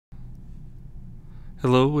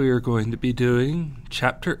Hello, we are going to be doing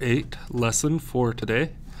Chapter 8, Lesson 4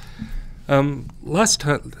 today. In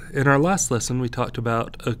our last lesson, we talked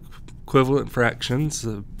about equivalent fractions,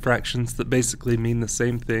 fractions that basically mean the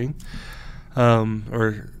same thing,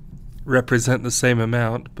 or represent the same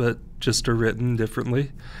amount, but just are written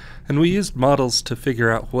differently. And we used models to figure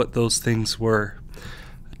out what those things were.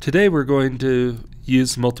 Today we're going to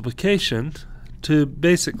use multiplication to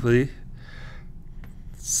basically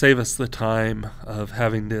save us the time of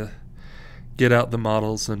having to get out the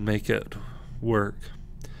models and make it work.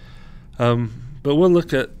 But we'll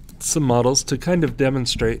look at some models to kind of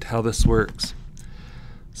demonstrate how this works.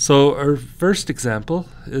 So our first example,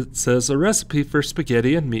 it says a recipe for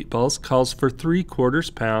spaghetti and meatballs calls for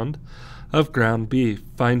 3/4 pound of ground beef.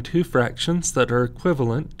 Find two fractions that are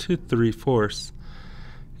equivalent to 3/4.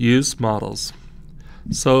 Use models.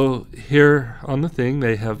 So here on the thing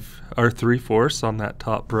they have our 3/4 on that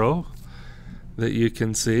top row that you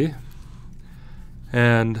can see,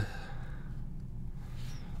 and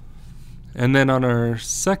then on our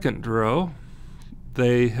second row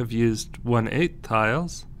they have used 1/8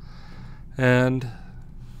 tiles, and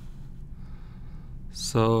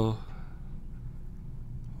so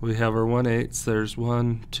we have our 1/8. There's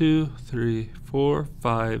 1, 2, 3, 4,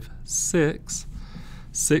 5, 6.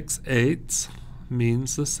 6/8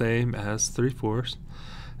 means the same as 3/4.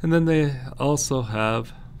 And then they also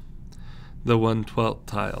have the 1/12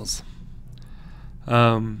 tiles.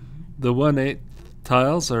 The 1/8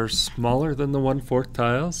 tiles are smaller than the 1/4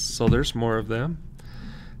 tiles, so there's more of them.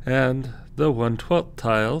 And the 1/12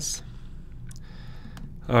 tiles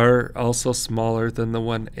are also smaller than the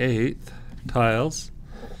 1/8 tiles,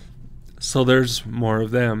 so there's more of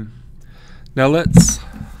them. Now let's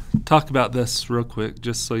talk about this real quick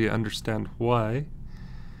just so you understand why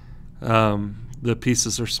the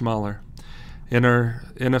pieces are smaller. In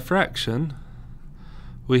a fraction,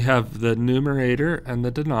 we have the numerator and the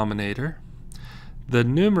denominator. The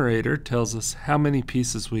numerator tells us how many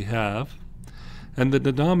pieces we have, and the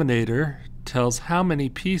denominator tells how many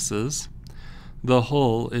pieces the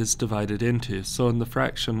whole is divided into. So in the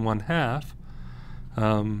fraction 1/2,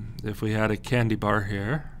 if we had a candy bar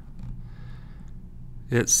here,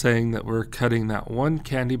 it's saying that we're cutting that one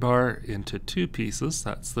candy bar into 2 pieces.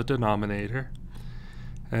 That's the denominator.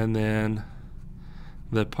 And then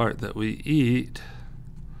the part that we eat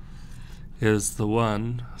is the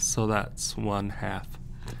 1, so that's 1/2.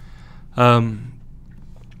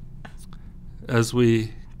 As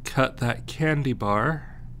we cut that candy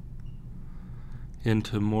bar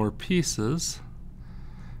into more pieces,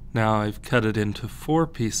 now I've cut it into 4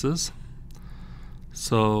 pieces,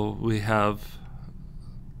 so we have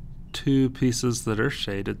 2 pieces that are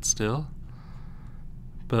shaded still,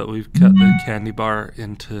 but we've cut the candy bar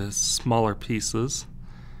into smaller pieces,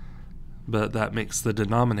 but that makes the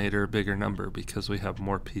denominator a bigger number because we have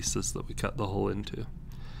more pieces that we cut the whole into.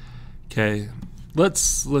 Okay,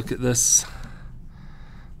 let's look at this.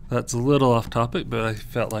 That's a little off topic, but I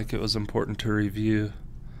felt like it was important to review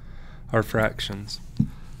our fractions.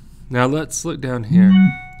 Now let's look down here.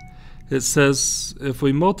 It says if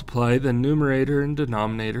we multiply the numerator and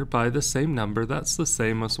denominator by the same number, that's the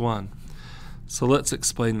same as 1. So let's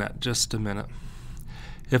explain that just a minute.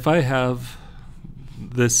 If I have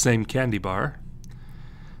this same candy bar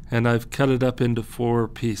and I've cut it up into 4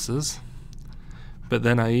 pieces, but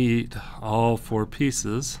then I eat all 4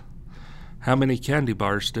 pieces, how many candy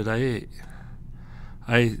bars did I eat?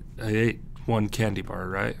 I ate 1 candy bar,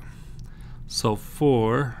 right? So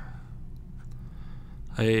 4,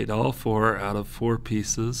 I ate all 4 out of 4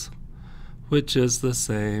 pieces, which is the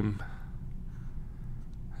same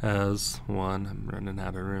as 1. I'm running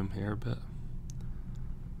out of room here, but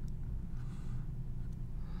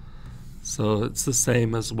so it's the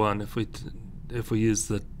same as 1. If we use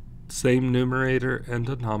the same numerator and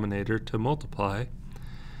denominator to multiply,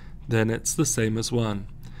 then it's the same as 1.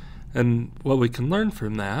 And what we can learn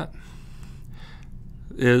from that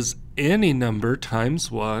is any number times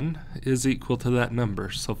 1 is equal to that number.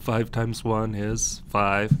 So 5 times 1 is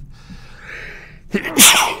 5.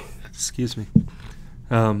 Excuse me.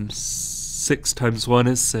 6 times 1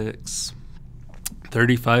 is 6.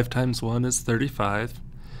 35 times 1 is 35.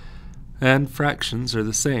 And fractions are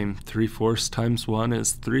the same. 3/4 times 1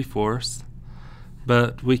 is 3/4.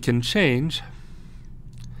 But we can change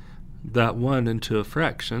that 1 into a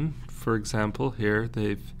fraction. For example, here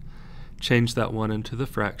they've changed that 1 into the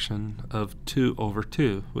fraction of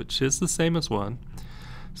 2/2, which is the same as 1.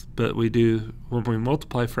 But we do, when we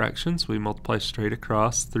multiply fractions, we multiply straight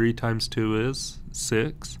across. 3 times 2 is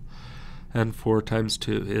 6, and 4 times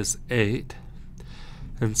 2 is 8.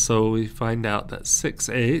 And so we find out that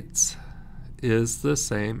 6/8 is the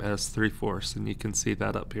same as 3/4, and you can see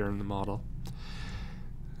that up here in the model.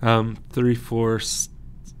 3/4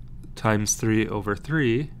 times 3 over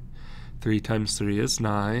 3. 3 times 3 is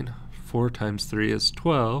 9. 4 times 3 is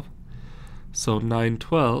 12. So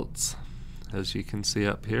 9/12, as you can see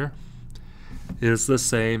up here, is the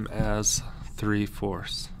same as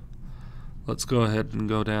 3/4. Let's go ahead and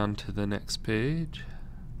go down to the next page.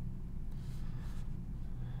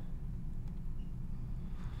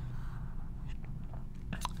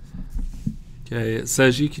 Okay, it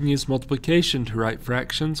says you can use multiplication to write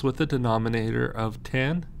fractions with a denominator of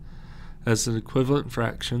 10 as an equivalent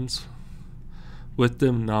fractions with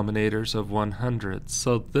denominators of 100.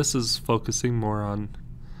 So this is focusing more on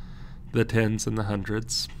the tens and the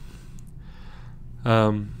hundreds.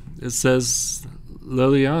 It says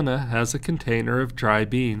Liliana has a container of dry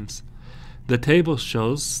beans. The table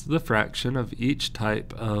shows the fraction of each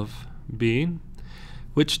type of bean.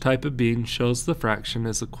 Which type of bean shows the fraction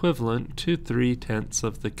is equivalent to 3/10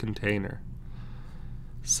 of the container?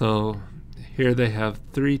 So here they have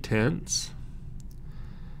 3/10.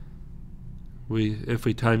 If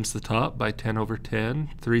we times the top by 10 over 10,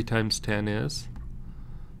 3 times 10 is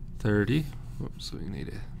 30. Oops, we need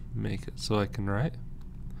to make it so I can write.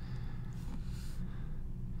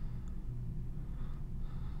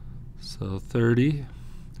 So 30,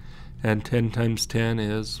 and 10 times 10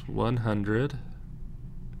 is 100.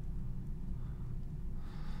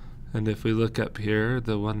 And if we look up here,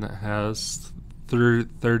 the one that has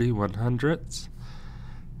 30 100ths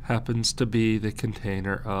happens to be the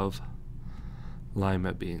container of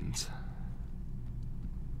lima beans.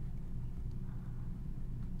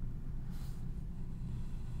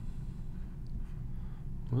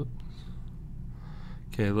 Whoops.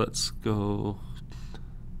 Okay, let's go.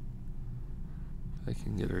 If I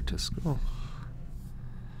can get her to scroll.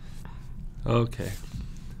 Okay.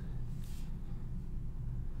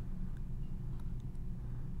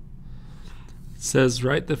 It says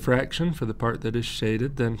write the fraction for the part that is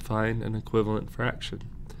shaded, then find an equivalent fraction.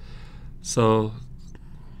 So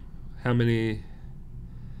how many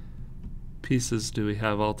pieces do we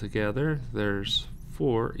have altogether? There's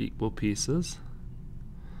 4 equal pieces,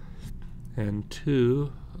 and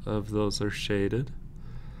 2 of those are shaded.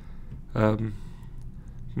 And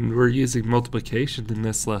we're using multiplication in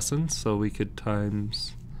this lesson, so we could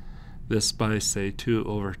times this by, say, 2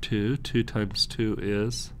 over 2. 2 times 2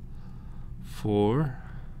 is 4,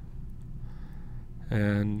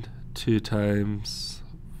 and 2 times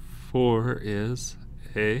 4 is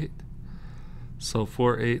 8. So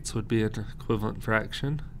 4/8 would be an equivalent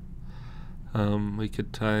fraction. We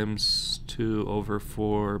could times 2 over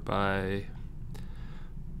 4 by,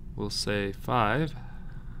 we'll say, 5.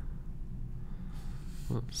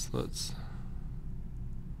 Whoops, let's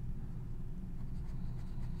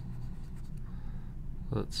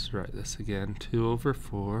write this again. 2 over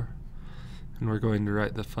 4. And we're going to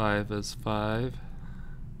write the 5 as 5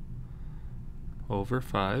 over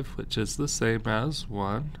 5, which is the same as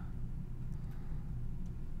 1.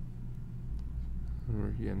 And we're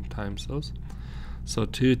again times those. So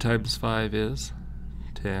 2 times 5 is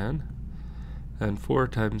 10, and 4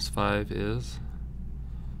 times 5 is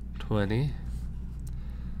 20.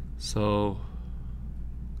 So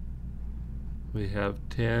we have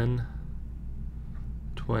 10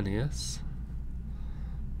 20ths.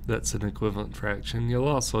 That's an equivalent fraction. You'll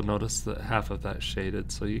also notice that half of that's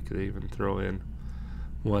shaded, so you could even throw in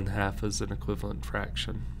 1/2 as an equivalent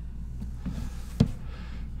fraction.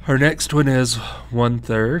 Our next one is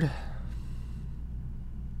 1/3.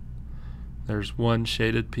 There's 1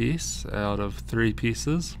 shaded piece out of 3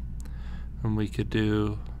 pieces, and we could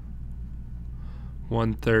do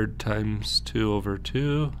 1/3 times 2 over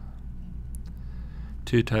 2.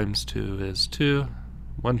 2 times 2 is 2.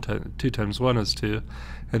 2 times 1 is 2,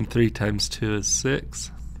 and 3 times 2 is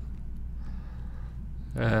 6.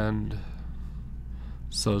 And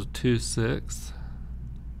so 2/6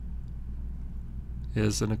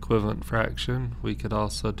 is an equivalent fraction. We could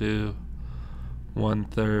also do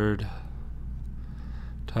 1/3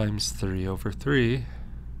 times 3 over 3.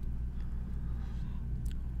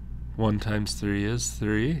 1 times 3 is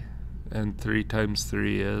 3, and 3 times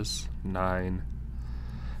 3 is 9.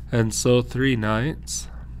 And so 3/9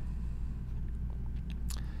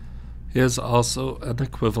 is also an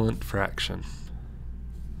equivalent fraction.